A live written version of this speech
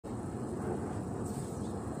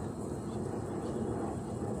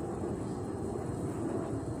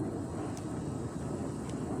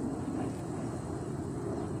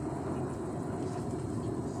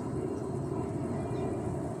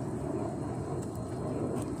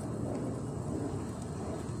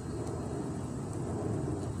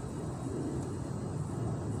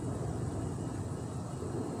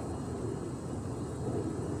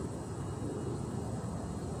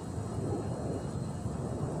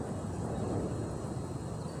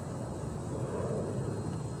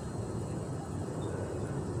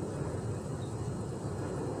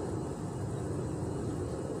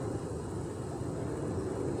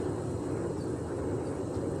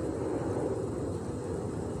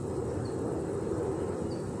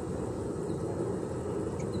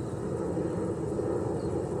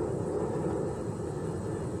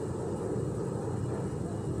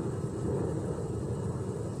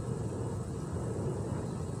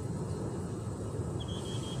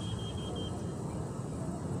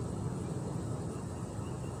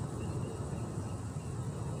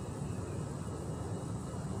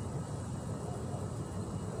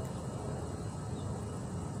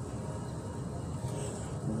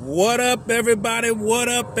What up, everybody? What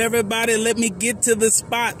up, everybody? Let me get to the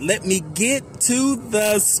spot. Let me get to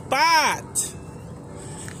the spot.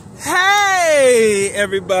 Hey,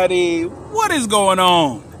 everybody. What is going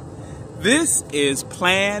on? This is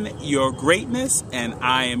Plan Your Greatness, and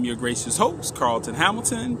I am your gracious host, Carlton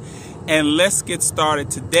Hamilton. And let's get started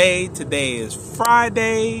today. Today is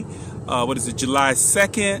Friday. July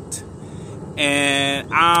 2nd.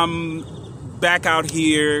 And I'm back out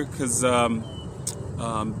here because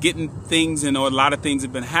getting things, a lot of things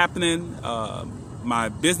have been happening. My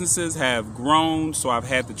businesses have grown, so I've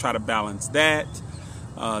had to try to balance that.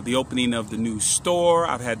 The opening of the new store,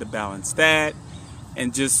 I've had to balance that,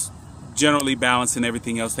 and just generally balancing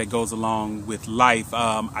everything else that goes along with life.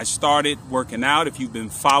 I started working out. If you've been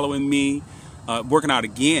following me, working out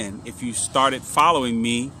again, if you started following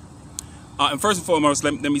me, and first and foremost,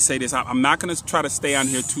 let me say this. I'm not going to try to stay on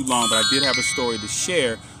here too long, but I did have a story to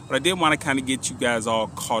share. But I did want to kind of get you guys all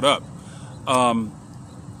caught up.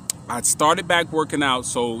 I started back working out,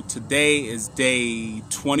 so today is day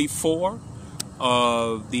 24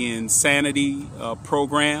 of the Insanity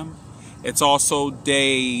program. It's also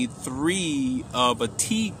day 3 of a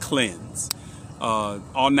tea cleanse,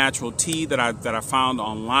 all natural tea that I found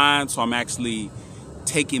online. So I'm actually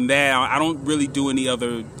taking that. I don't really do any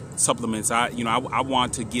other supplements. I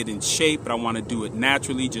want to get in shape, but I want to do it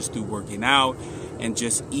naturally, just through working out and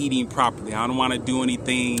just eating properly. I don't want to do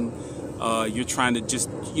anything. You're trying to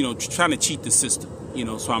just, trying to cheat the system.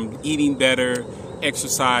 So I'm eating better,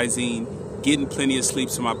 exercising, getting plenty of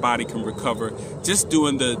sleep so my body can recover. Just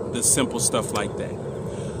doing the simple stuff like that.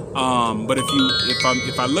 But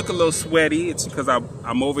if I look a little sweaty, it's because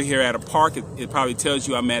I'm over here at a park. It probably tells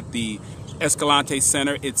you I'm at the Escalante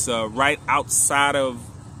Center. It's right outside of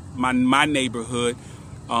my neighborhood.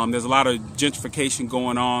 There's a lot of gentrification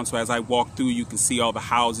going on, so as I walk through, you can see all the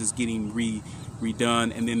houses getting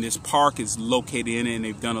redone, and then this park is located in it, and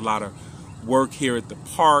they've done a lot of work here at the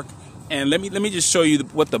park. And let me just show you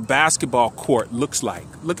what the basketball court looks like.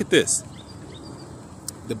 Look at this.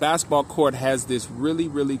 The basketball court has this really,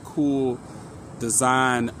 really cool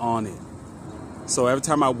design on it. So every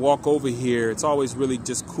time I walk over here, it's always really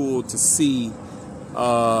just cool to see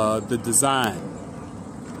the design.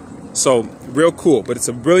 So real cool, but it's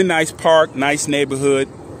a really nice park, nice neighborhood,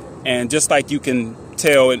 and just like you can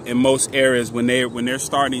tell in most areas, when they're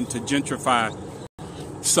starting to gentrify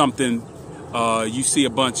something, you see a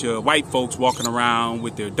bunch of white folks walking around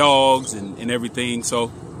with their dogs and everything. So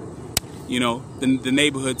the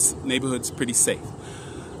neighborhood's pretty safe.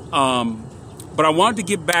 But I wanted to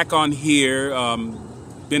get back on here.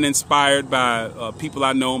 Been inspired by people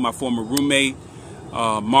I know. My former roommate,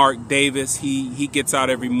 Mark Davis, he gets out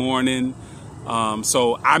every morning.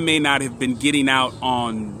 So I may not have been getting out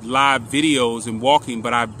on live videos and walking,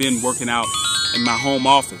 but I've been working out in my home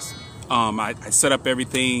office. I set up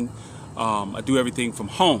everything. I do everything from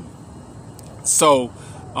home. So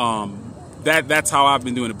that's how I've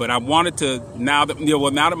been doing it. But I wanted to, now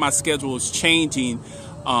that my schedule is changing,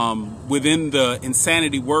 within the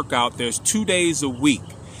Insanity workout, there's 2 days a week.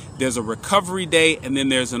 There's a recovery day, and then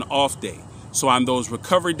there's an off day. So on those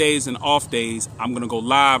recovery days and off days, I'm going to go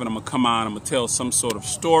live, and I'm going to come on, I'm going to tell some sort of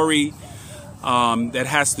story that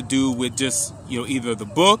has to do with just, either the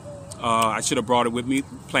book. I should have brought it with me,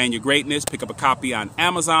 Plan Your Greatness. Pick up a copy on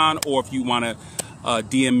Amazon, or if you want to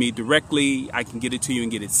DM me directly, I can get it to you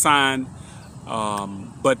and get it signed.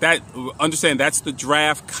 But understand, that's the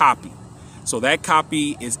draft copy. So that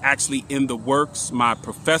copy is actually in the works. One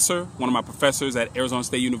of my professors at Arizona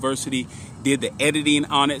State University did the editing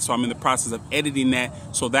on it. So I'm in the process of editing that,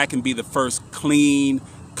 so that can be the first clean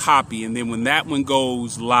copy. And then when that one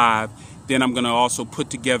goes live, then I'm going to also put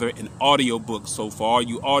together an audiobook. So for all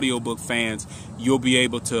you audiobook fans, you'll be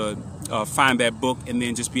able to find that book and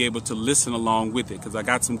then just be able to listen along with it, because I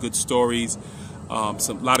got some good stories, a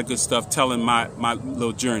lot of good stuff telling my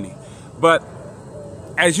little journey. But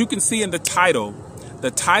as you can see in the title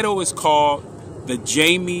is called The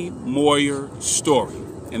Jaime Moyer Story.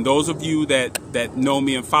 And those of you that know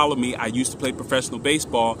me and follow me, I used to play professional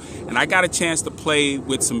baseball, and I got a chance to play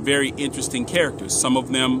with some very interesting characters. Some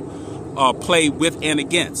of them play with and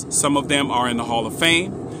against. Some of them are in the Hall of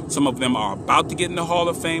Fame. Some of them are about to get in the Hall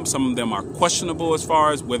of Fame. Some of them are questionable as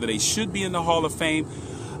far as whether they should be in the Hall of Fame.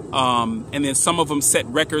 And then some of them set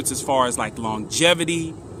records as far as like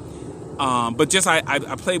longevity. But just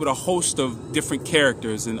I played with a host of different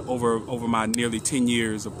characters over my nearly 10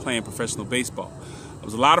 years of playing professional baseball. It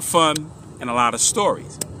was a lot of fun and a lot of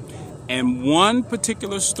stories. And one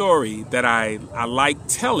particular story that I like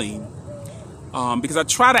telling, because I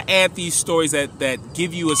try to add these stories that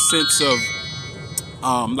give you a sense of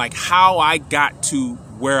like how I got to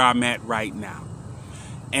where I'm at right now.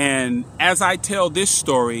 And as I tell this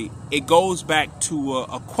story, it goes back to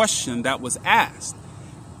a question that was asked.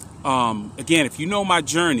 Again, if you know my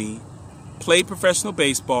journey, played professional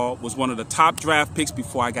baseball, was one of the top draft picks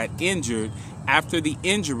before I got injured. After the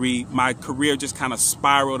injury, my career just kind of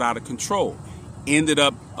spiraled out of control. Ended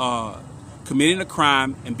up committing a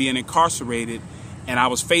crime and being incarcerated, and I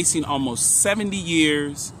was facing almost 70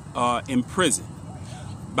 years in prison.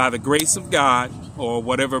 By the grace of God, or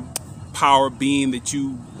whatever power being that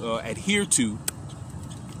you adhere to,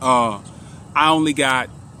 I only got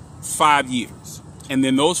 5 years. And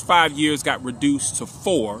then those 5 years got reduced to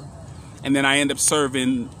 4. And then I ended up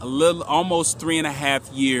serving almost 3.5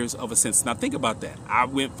 years of a sentence. Now think about that. I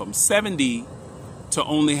went from 70 to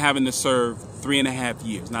only having to serve 3.5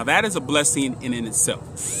 years. Now that is a blessing in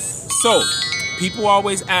itself. So people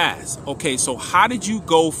always ask, okay, so how did you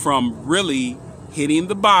go from really hitting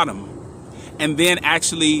the bottom and then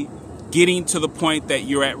actually getting to the point that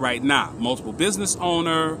you're at right now? Multiple business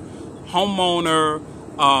owner, homeowner,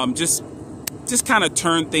 just kind of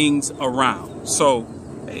turn things around. So,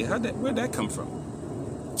 hey, where'd that come from?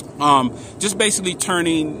 Just basically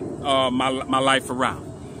turning my life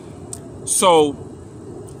around. So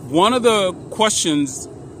one of the questions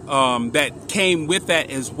that came with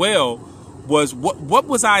that as well was what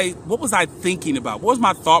was I thinking about? What was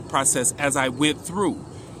my thought process as I went through?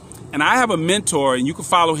 And I have a mentor, and you can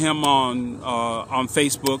follow him on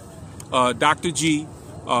Facebook, Dr. G,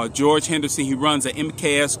 George Henderson. He runs an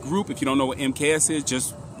MKS group. If you don't know what MKS is,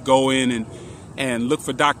 just go in and look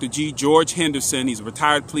for Dr. G. George Henderson. He's a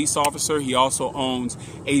retired police officer. He also owns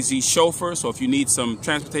AZ Chauffeur. So if you need some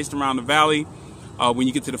transportation around the valley, when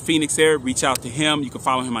you get to the Phoenix area, reach out to him. You can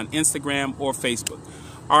follow him on Instagram or Facebook.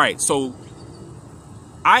 All right, so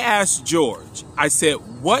I asked George, I said,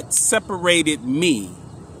 what separated me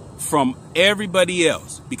from everybody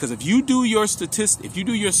else? Because if you do your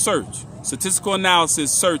statistical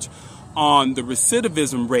analysis search on the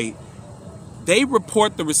recidivism rate, they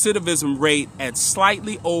report the recidivism rate at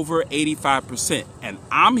slightly over 85%. And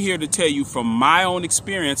I'm here to tell you from my own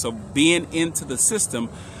experience of being into the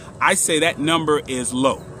system, I say that number is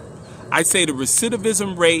low. I say the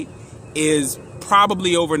recidivism rate is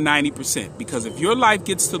probably over 90%, because if your life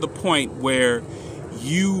gets to the point where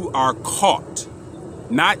you are caught,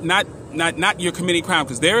 not you're committing crime,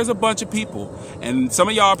 because there is a bunch of people, and some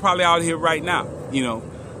of y'all are probably out here right now, you know,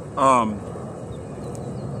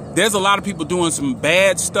 there's a lot of people doing some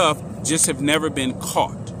bad stuff, just have never been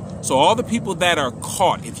caught. So all the people that are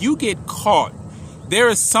caught, if you get caught, there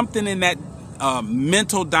is something in that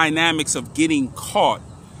mental dynamics of getting caught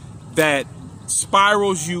that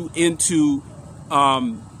spirals you into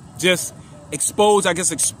just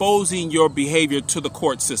exposing your behavior to the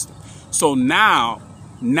court system. So now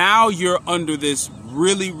you're under this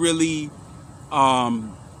really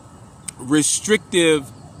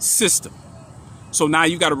restrictive system. So now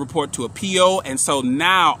you got to report to a PO, and so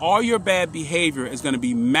now all your bad behavior is going to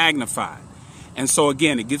be magnified. And so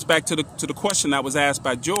again, it gets back to the question that was asked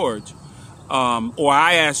by George, or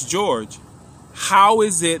I asked George, how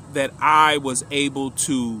is it that I was able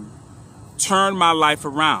to turn my life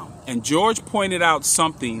around? And George pointed out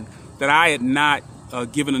something that I had not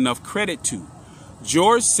given enough credit to.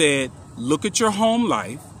 George said, look at your home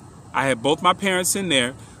life. I had both my parents in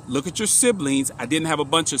there. Look at your siblings. I didn't have a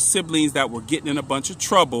bunch of siblings that were getting in a bunch of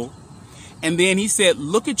trouble. And then he said,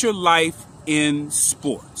 look at your life in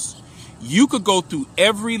sports. You could go through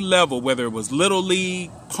every level, whether it was Little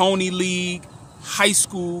League, Pony League, high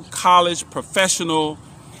school, college, professional.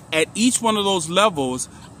 At each one of those levels,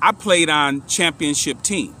 I played on championship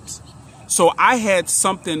teams. So I had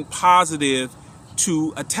something positive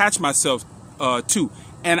to attach myself to.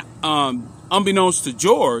 And unbeknownst to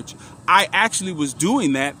George, I actually was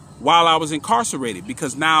doing that while I was incarcerated,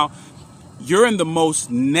 because now you're in the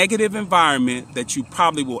most negative environment that you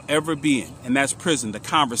probably will ever be in, and that's prison. The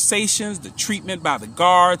conversations, the treatment by the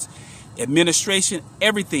guards, administration,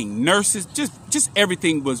 everything, nurses, just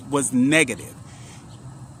everything was negative.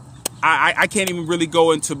 I can't even really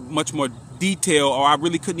go into much more detail, or I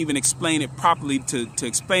really couldn't even explain it properly to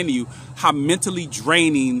explain to you how mentally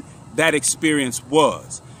draining that experience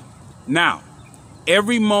was. Now,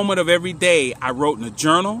 every moment of every day I wrote in a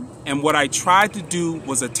journal, and what I tried to do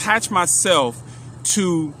was attach myself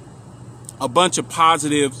to a bunch of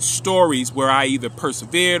positive stories where I either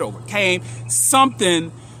persevered, overcame,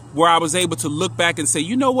 something where I was able to look back and say,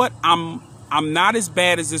 you know what, I'm not as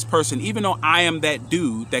bad as this person, even though I am that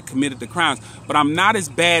dude that committed the crimes, but I'm not as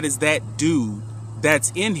bad as that dude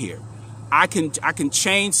that's in here. I can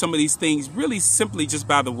change some of these things really simply just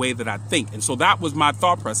by the way that I think. And so that was my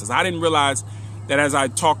thought process. I didn't realize that as I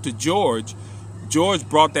talked to George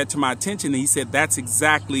brought that to my attention, and he said that's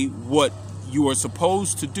exactly what you are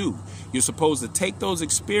supposed to do. You're supposed to take those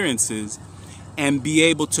experiences and be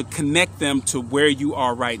able to connect them to where you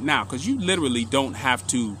are right now, because you literally don't have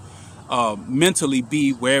to mentally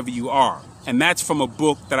be wherever you are. And that's from a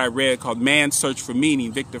book that I read called Man's Search for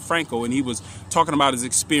Meaning, Viktor Frankl, and he was talking about his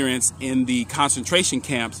experience in the concentration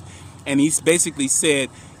camps, and he basically said,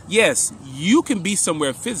 yes, you can be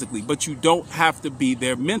somewhere physically, but you don't have to be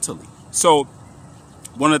there mentally. So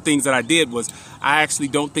one of the things that I did was, I actually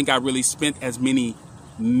don't think I really spent as many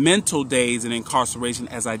mental days in incarceration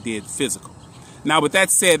as I did physical. Now, with that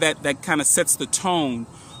said, that kind of sets the tone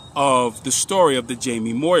of the story of the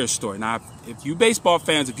Jaime Moyer story. Now, if you baseball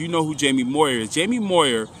fans, if you know who Jaime Moyer is, Jaime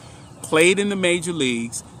Moyer played in the major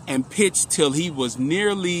leagues and pitched till he was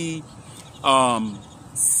nearly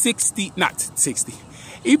 60, not 60.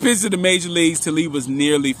 He pitched in the major leagues till he was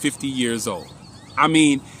nearly 50 years old. I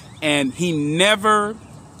mean, and he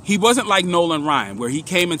wasn't like Nolan Ryan, where he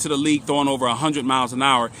came into the league throwing over 100 miles an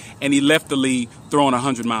hour and he left the league throwing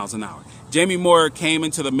 100 miles an hour. Jaime Moyer came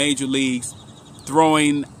into the major leagues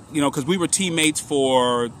throwing, because we were teammates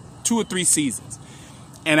for 2 or 3 seasons.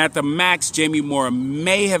 And at the max, Jaime Moyer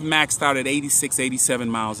may have maxed out at 86, 87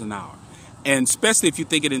 miles an hour. And especially if you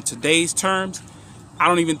think it in today's terms, I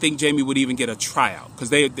don't even think Jaime would even get a tryout, because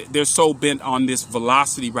they're so bent on this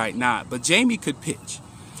velocity right now. But Jaime could pitch.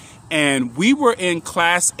 And we were in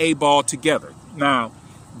Class A ball together. Now,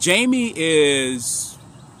 Jaime is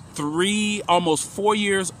almost 4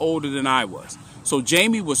 years older than I was. So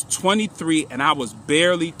Jaime was 23 and I was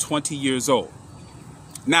barely 20 years old.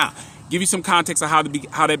 Now, give you some context of how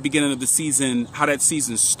that beginning of the season, how that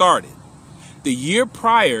season started. The year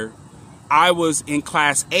prior, I was in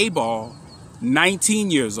Class A ball,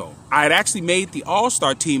 19 years old. I had actually made the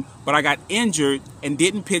All-Star team, but I got injured and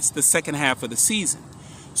didn't pitch the second half of the season.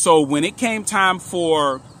 So when it came time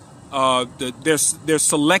for they're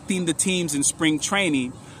selecting the teams in spring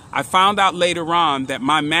training, I found out later on that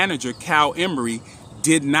my manager, Cal Emery,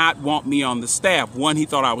 did not want me on the staff. One, he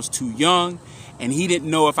thought I was too young, and he didn't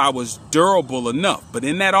know if I was durable enough. But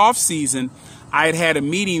in that off season, I had a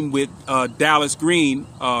meeting with Dallas Green,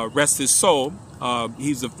 rest his soul.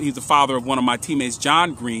 He's the father of one of my teammates,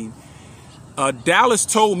 John Green. Dallas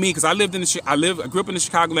told me, because I grew up in the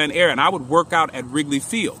Chicagoland area, and I would work out at Wrigley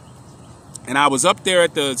Field. And I was up there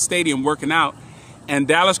at the stadium working out, and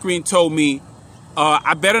Dallas Green told me,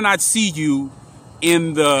 I better not see you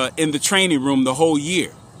in the training room the whole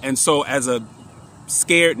year. And so as a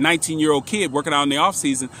scared 19-year-old kid working out in the off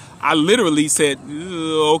season, I literally said,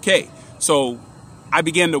 okay. So I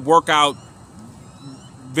began to work out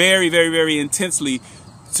very, very, very intensely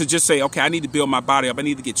to just say, okay, I need to build my body up. I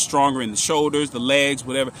need to get stronger in the shoulders, the legs,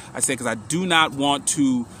 whatever. I said, because I do not want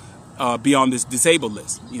to be on this disabled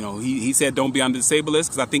list. He said, don't be on the disabled list,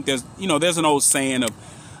 because I think there's an old saying of,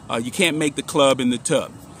 you can't make the club in the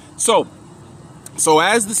tub. So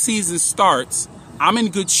as the season starts, I'm in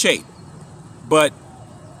good shape. But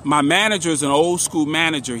my manager is an old school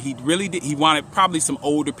manager. He wanted probably some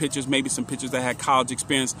older pitchers, maybe some pitchers that had college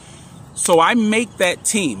experience. So I make that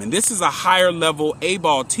team, and this is a higher level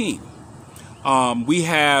A-ball team. We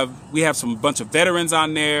have some bunch of veterans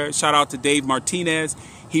on there. Shout out to Dave Martinez.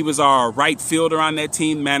 He was our right fielder on that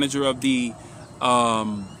team, manager of the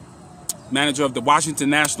Washington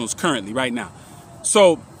Nationals currently right now.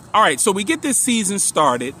 So, all right, so we get this season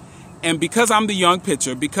started, and because I'm the young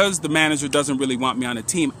pitcher, because the manager doesn't really want me on the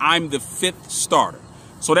team, I'm the 5th starter.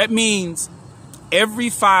 So that means every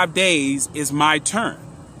 5 days is my turn.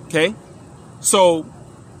 Okay? So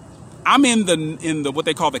I'm in the what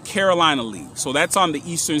they call the Carolina League. So that's on the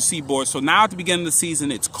Eastern Seaboard. So now at the beginning of the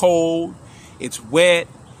season, it's cold, it's wet,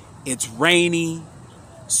 it's rainy.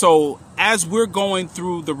 So as we're going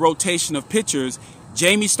through the rotation of pitchers,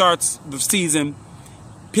 Jaime starts the season,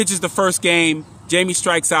 pitches the first game, Jaime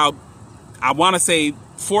strikes out, I want to say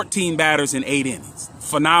 14 batters in 8 innings.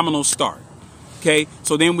 Phenomenal start. Okay,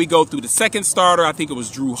 so then we go through the second starter. I think it was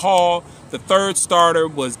Drew Hall. The third starter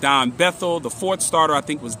was Don Bethel. The fourth starter, I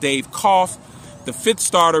think, was Dave Koff. The 5th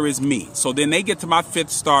starter is me. So then they get to my 5th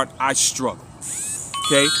start, I struggle.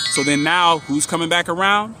 Okay, so then now who's coming back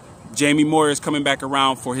around? Jaime Moyer is coming back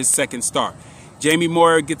around for his 2nd start. Jaime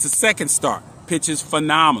Moyer gets a 2nd start, pitches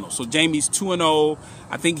phenomenal. So Jaime's 2-0.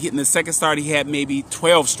 I think hitting the 2nd start, he had maybe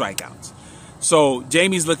 12 strikeouts. So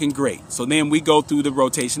Jaime's looking great. So then we go through the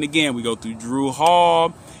rotation again. We go through Drew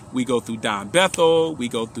Hall, we go through Don Bethel, we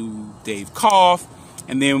go through Dave Koff,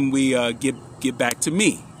 and then we get back to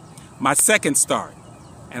me, my 2nd start.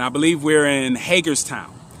 And I believe we're in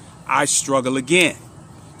Hagerstown. I struggle again.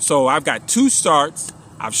 So I've got 2 starts.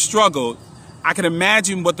 I've struggled. I can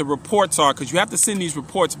imagine what the reports are, because you have to send these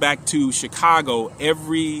reports back to Chicago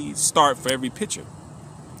every start for every pitcher.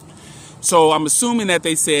 So I'm assuming that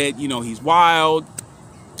they said, you know, he's wild.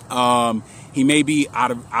 He may be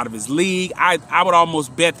out of his league. I would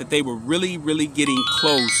almost bet that they were really, really getting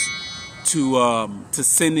close to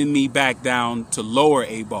sending me back down to lower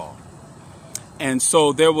A ball. And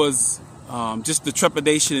so there was just the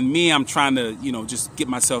trepidation in me. I'm trying to, you know, just keep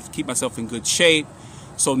myself in good shape.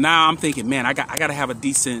 So now I'm thinking, man, I got to have a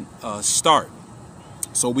decent start.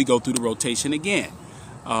 So we go through the rotation again.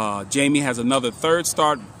 Jamie has another third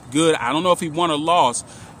start. Good. I don't know if he won or lost,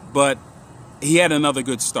 but he had another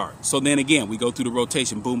good start. So then again, we go through the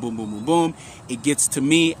rotation. Boom, boom, boom, boom, boom. It gets to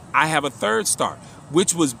me. I have a third start,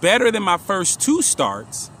 which was better than my first two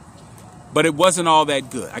starts, but it wasn't all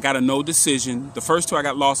that good. I got a no decision. The first two I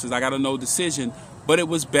got losses. I got a no decision, but it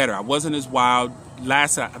was better. I wasn't as wild. I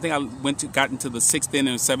think I got into the 6th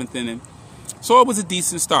inning or 7th inning. So it was a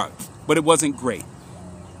decent start, but it wasn't great.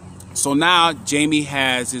 So now Jamie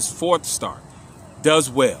has his 4th start.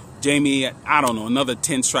 Does well. Jamie, I don't know, another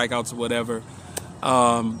 10 strikeouts or whatever.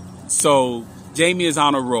 So Jamie is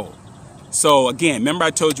on a roll. So again, remember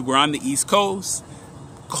I told you we're on the East Coast.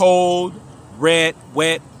 Cold, wet,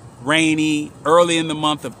 rainy, early in the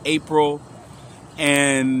month of April.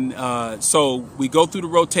 And so we go through the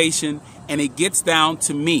rotation, and it gets down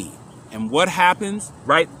to me. And what happens,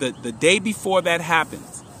 right, the day before that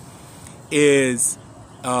happens is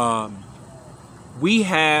we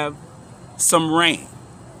have some rain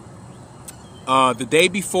the day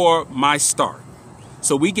before my start.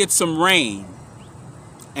 So we get some rain,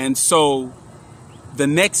 and so the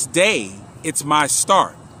next day it's my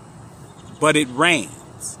start, but it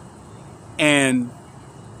rains. And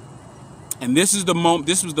this is the moment.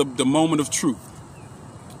 This was the moment of truth.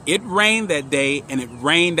 It rained that day, and it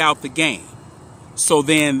rained out the game. So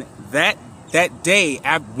then that day,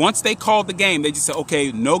 once they called the game, they just said,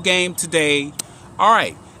 okay, no game today. All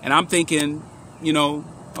right. And I'm thinking, you know,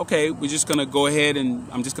 okay, we're just going to go ahead and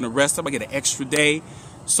I'm just going to rest up. I get an extra day.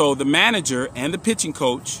 So the manager and the pitching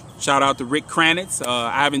coach, shout out to Rick Kranitz.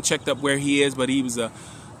 I haven't checked up where he is, but he was a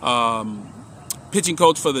pitching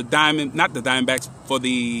coach for the Diamondbacks, for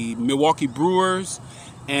the Milwaukee Brewers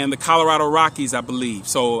and the Colorado Rockies, I believe.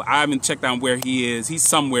 So I haven't checked on where he is. He's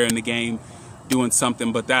somewhere in the game doing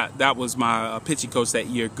something, but that was my pitching coach that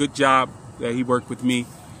year. Good job that he worked with me.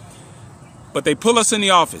 But they pull us in the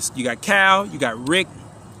office. You got Cal, you got Rick,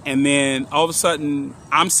 and then all of a sudden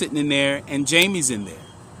I'm sitting in there and Jamie's in there.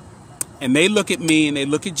 And they look at me and they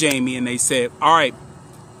look at Jamie and they said, all right,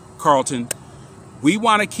 Carlton, we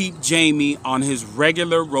want to keep Jamie on his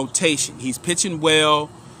regular rotation. He's pitching well.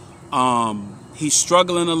 He's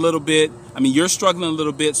struggling a little bit. I mean, you're struggling a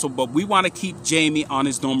little bit, but we want to keep Jamie on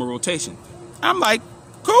his normal rotation. I'm like,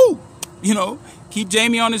 cool. You know, keep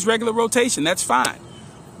Jamie on his regular rotation. That's fine.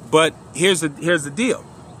 But here's the deal.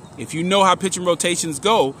 If you know how pitching rotations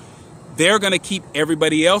go, they're going to keep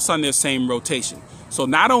everybody else on their same rotation. So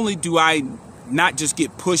not only do I not just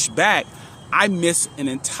get pushed back, I miss an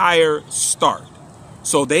entire start.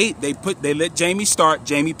 So they let Jamie start.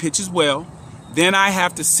 Jamie pitches well. Then I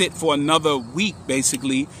have to sit for another week,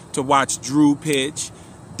 basically, to watch Drew pitch,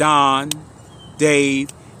 Don, Dave,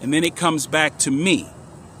 and then it comes back to me.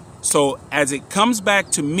 So as it comes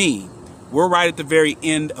back to me, we're right at the very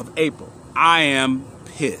end of April. I am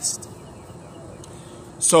pissed.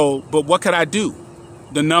 So, but what could I do?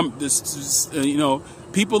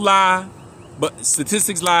 People lie, but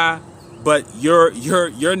statistics lie. But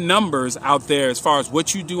your numbers out there, as far as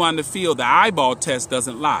what you do on the field, the eyeball test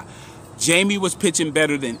doesn't lie. Jamie was pitching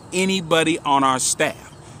better than anybody on our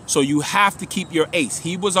staff. So you have to keep your ace.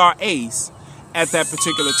 He was our ace at that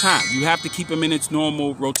particular time. You have to keep him in its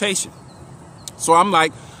normal rotation. So I'm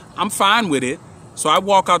like, I'm fine with it. So I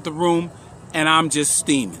walk out the room and I'm just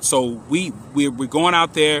steaming. So we're going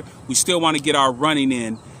out there. We still want to get our running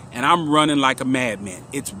in. And I'm running like a madman.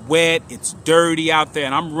 It's wet, it's dirty out there,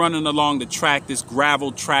 and I'm running along the track, this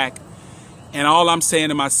gravel track. And all I'm saying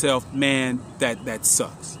to myself, man, that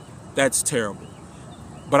sucks. That's terrible.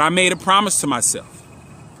 But I made a promise to myself.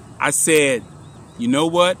 I said, you know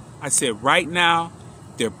what? I said, right now,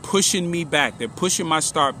 they're pushing me back. They're pushing my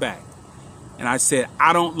start back. And I said,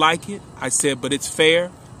 I don't like it. I said, but it's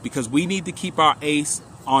fair because we need to keep our ace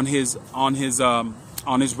on his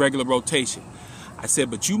regular rotation. I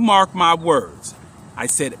said, but you mark my words. I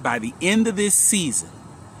said, by the end of this season,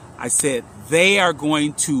 I said, they are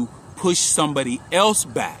going to push somebody else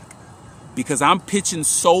back because I'm pitching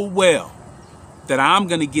so well that I'm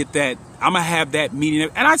going to get that. I'm going to have that meeting.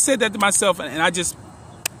 And I said that to myself, and I just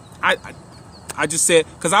said,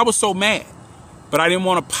 because I was so mad. but I didn't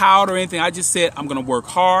want to pout or anything. I just said, I'm going to work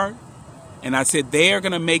hard. And I said, they're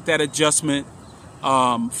going to make that adjustment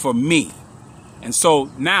for me. And so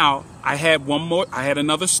now I had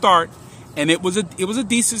another start, and it was a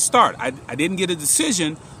decent start. I didn't get a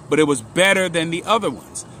decision, but it was better than the other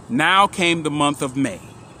ones. Now came the month of May,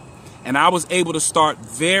 and I was able to start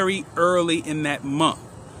very early in that month.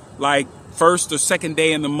 Like first or second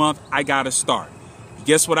day in the month, I got to start.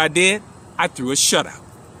 Guess what I did? I threw a shutout.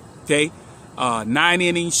 Okay, 9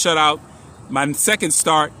 innings shutout. My second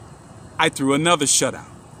start, I threw another shutout.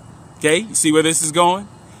 Okay, you see where this is going?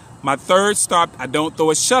 My third start, I don't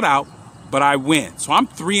throw a shutout, but I win. So I'm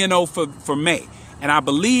 3-0 for May. And I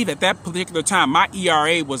believe at that particular time, my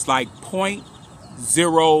ERA was like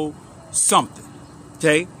 .0 something.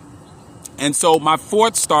 Okay, and so my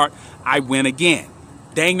fourth start, I win again.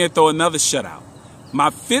 Dang near throw another shutout.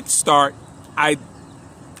 My fifth start, I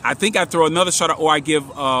think I throw another shutout, or I give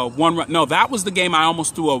 1 run. No, that was the game I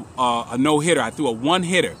almost threw a no-hitter. I threw a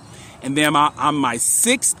 1-hitter. And then on my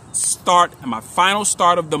sixth start, and my final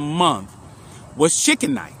start of the month, was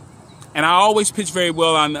Chicken Night. And I always pitch very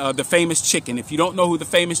well on the Famous Chicken. If you don't know who the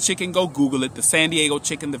Famous Chicken, go Google it. The San Diego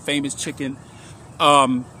Chicken, the Famous Chicken.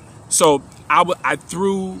 So I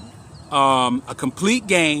threw a complete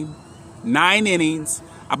game, 9 innings.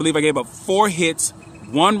 I believe I gave up 4 hits,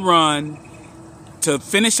 1 run. To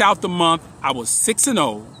finish out the month, I was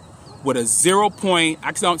 6-0 with a 0 point.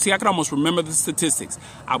 I can almost remember the statistics.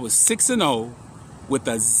 I was 6-0 with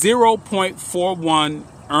a 0.41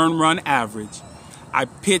 earned run average. I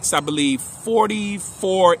pitched, I believe,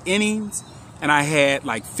 44 innings, and I had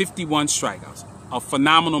like 51 strikeouts. A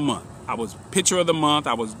phenomenal month. I was pitcher of the month.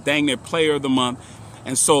 I was dang near player of the month.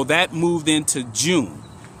 And so that moved into June.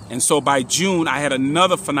 And so by June, I had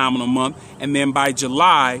another phenomenal month. And then by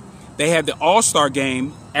July, they had the All-Star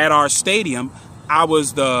game at our stadium. I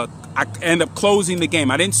ended up closing the game.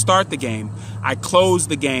 I didn't start the game. I closed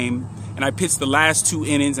the game, and I pitched the last 2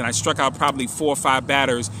 innings, and I struck out probably 4 or 5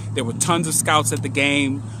 batters. There were tons of scouts at the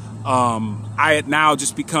game. I had now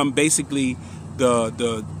just become basically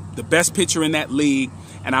the best pitcher in that league,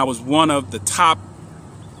 and I was one of the top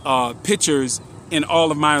pitchers in all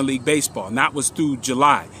of minor league baseball. And that was through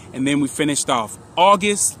July. And then we finished off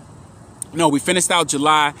we finished out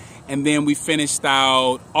July, and then we finished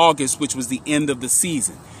out August, which was the end of the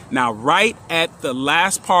season. Now, right at the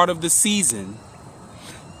last part of the season,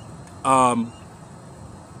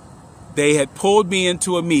 they had pulled me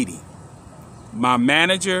into a meeting. My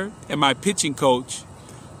manager and my pitching coach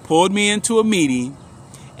pulled me into a meeting,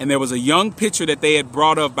 and there was a young pitcher that they had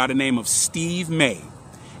brought up by the name of Steve May.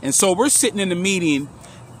 And so we're sitting in the meeting,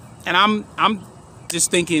 and I'm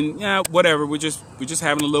just thinking, yeah, whatever. We're just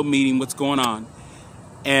having a little meeting. What's going on?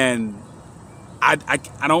 And I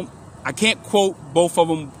can't quote both of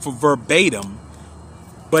them for verbatim,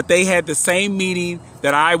 but they had the same meeting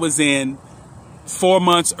that I was in 4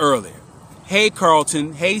 months earlier. Hey,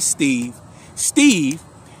 Carlton. Hey, Steve. Steve,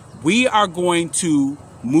 we are going to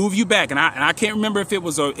move you back. And I can't remember if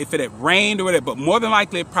it had rained or whatever, but more than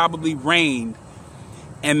likely it probably rained.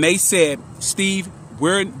 And they said, Steve,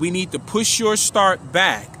 we need to push your start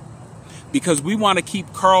back because we want to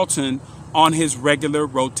keep Carlton on his regular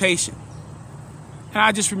rotation. And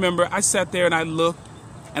I just remember I sat there and I looked,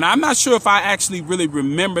 and I'm not sure if I actually really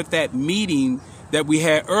remembered that meeting that we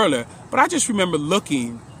had earlier, but I just remember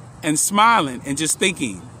looking and smiling and just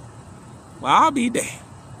thinking, well, I'll be damned.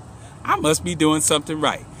 I must be doing something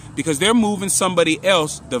right, because they're moving somebody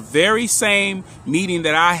else, the very same meeting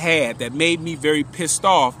that I had that made me very pissed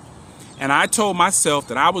off. And I told myself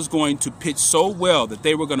that I was going to pitch so well that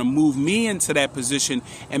they were going to move me into that position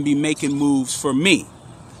and be making moves for me.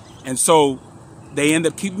 And so they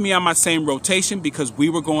ended up keeping me on my same rotation because we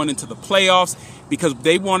were going into the playoffs, because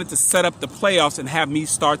they wanted to set up the playoffs and have me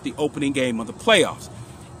start the opening game of the playoffs.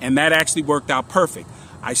 And that actually worked out perfect.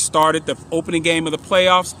 I started the opening game of the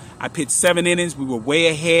playoffs. I pitched 7 innings. We were way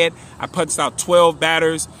ahead. I punched out 12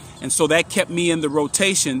 batters. And so that kept me in the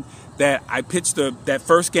rotation that I pitched that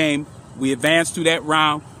first game. We advanced through that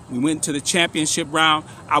round. We went to the championship round.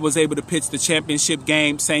 I was able to pitch the championship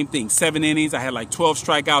game. Same thing, 7 innings. I had like 12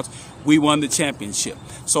 strikeouts. We won the championship.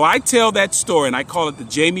 So I tell that story, and I call it the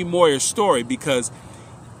Jaime Moyer story, because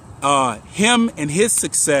him and his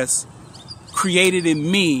success created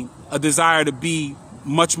in me a desire to be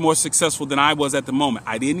much more successful than I was at the moment.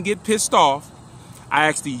 I didn't get pissed off. I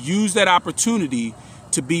actually used that opportunity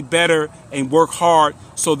to be better and work hard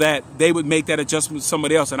so that they would make that adjustment with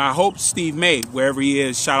somebody else. And I hope Steve May, wherever he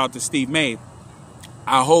is, shout out to Steve May,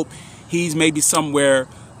 I hope he's maybe somewhere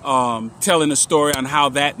telling a story on how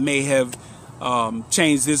that may have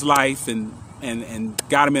changed his life and and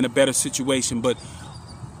got them in a better situation. But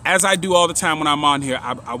as I do all the time when I'm on here,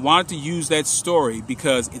 I wanted to use that story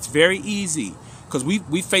because it's very easy. Because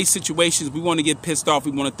we face situations, we want to get pissed off.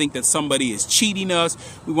 We want to think that somebody is cheating us.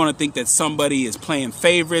 We want to think that somebody is playing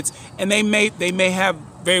favorites. And they may have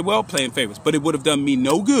very well playing favorites. But it would have done me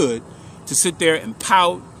no good to sit there and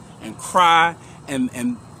pout and cry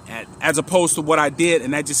and as opposed to what I did.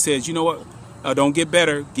 And that just says, you know what? Don't get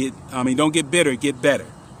better. Don't get bitter. Get better.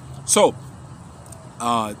 So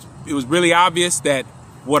it was really obvious that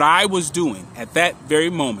what I was doing at that very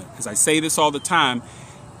moment, as I say this all the time,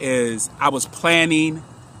 is I was planning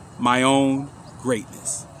my own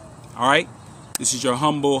greatness. All right? This is your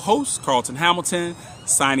humble host, Carlton Hamilton,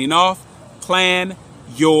 signing off. Plan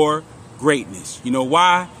your greatness. You know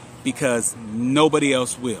why? Because nobody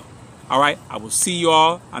else will. All right? I will see you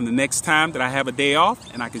all on the next time that I have a day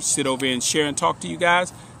off and I can sit over here and share and talk to you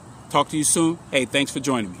guys. Talk to you soon. Hey, thanks for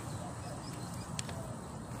joining me.